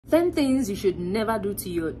10 things you should never do to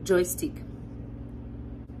your joystick.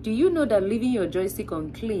 Do you know that leaving your joystick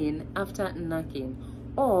unclean after knacking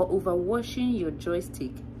or overwashing your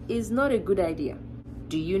joystick is not a good idea?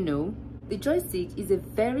 Do you know the joystick is a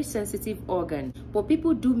very sensitive organ, but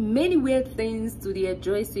people do many weird things to their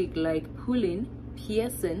joystick like pulling,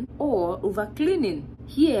 piercing, or overcleaning?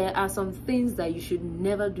 Here are some things that you should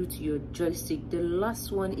never do to your joystick. The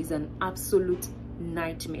last one is an absolute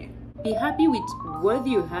nightmare. Be happy with what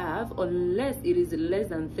you have unless it is less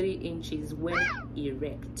than 3 inches when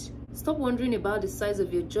erect. Stop wondering about the size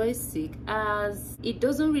of your joystick, as it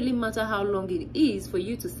doesn't really matter how long it is for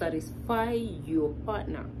you to satisfy your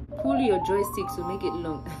partner. Pull your joystick to make it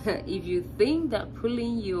long. If you think that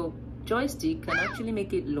pulling your joystick can actually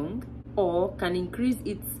make it long or can increase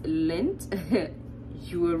its length,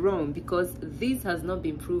 you are wrong, because this has not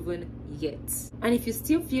been proven yet. And if you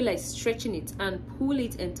still feel like stretching it and pull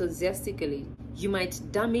it enthusiastically, you might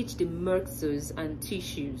damage the muscles and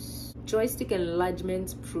tissues. Joystick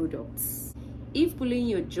enlargement products. If pulling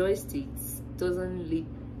your joysticks doesn't lead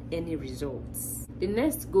any results, the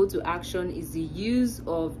next go-to action is the use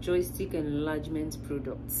of joystick enlargement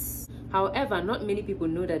products. However, not many people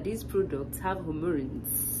know that these products have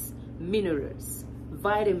hormones, minerals,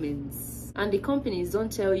 vitamins, and the companies don't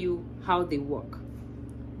tell you how they work.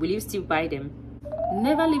 Will you still buy them?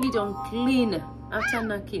 Never leave it unclean after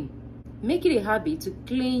knacking. Make it a habit to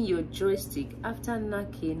clean your joystick after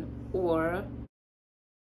knacking, or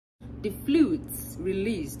the fluids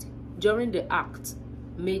released during the act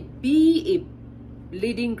may be a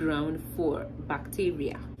leading ground for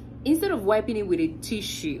bacteria. Instead of wiping it with a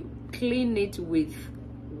tissue, clean it with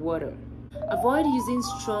water. Avoid using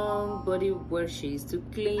strong body washes to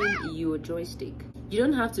clean your joystick. You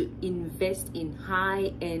don't have to invest in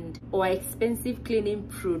high-end or expensive cleaning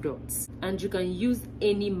products, and you can use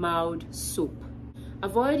any mild soap.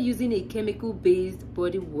 Avoid using a chemical-based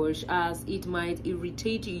body wash, as it might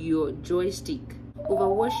irritate your joystick.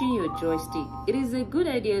 Overwashing your joystick. It is a good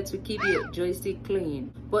idea to keep your joystick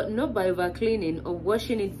clean, but not by overcleaning or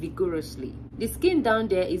washing it vigorously. The skin down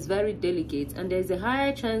there is very delicate, and there is a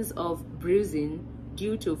higher chance of bruising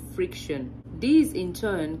due to friction. These in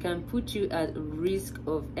turn can put you at risk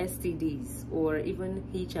of STDs or even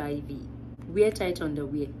HIV. Wear tight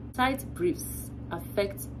underwear. Tight briefs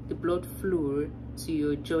affect the blood flow to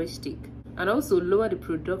your joystick and also lower the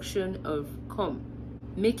production of cum,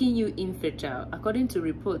 making you infertile, according to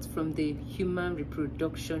reports from the Human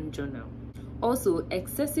Reproduction Journal. Also,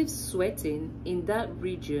 excessive sweating in that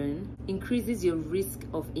region increases your risk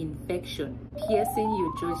of infection. Piercing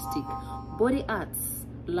your joystick. Body arts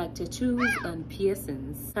like tattoos and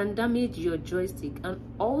piercings can damage your joystick and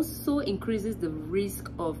also increases the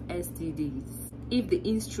risk of STDs if the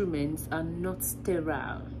instruments are not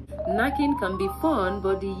sterile. Knacking can be fun,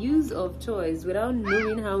 but the use of toys without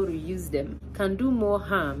knowing how to use them can do more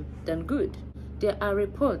harm than good. There are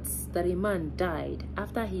reports that a man died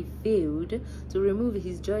after he failed to remove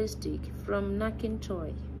his joystick from knacking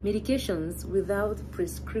toy. Medications without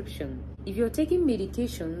prescription. If you're taking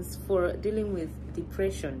medications for dealing with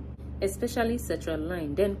depression, especially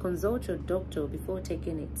sertraline, then consult your doctor before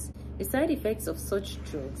taking it. The side effects of such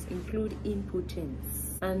drugs include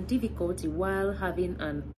impotence and difficulty while having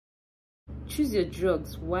an. Choose your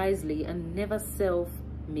drugs wisely and never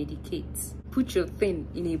self-medicate. Put your thing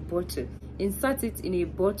in a bottle. Insert it in a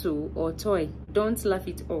bottle or toy. Don't laugh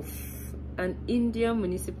it off. An Indian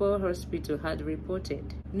municipal hospital had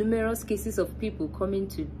reported numerous cases of people coming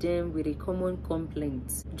to them with a common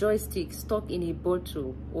complaint: joystick stuck in a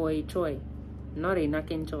bottle or a toy, not a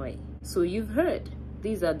knacking toy. So you've heard,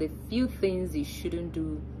 these are the few things you shouldn't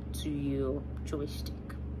do to your joystick.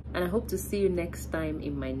 And I hope to see you next time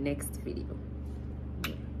in my next video.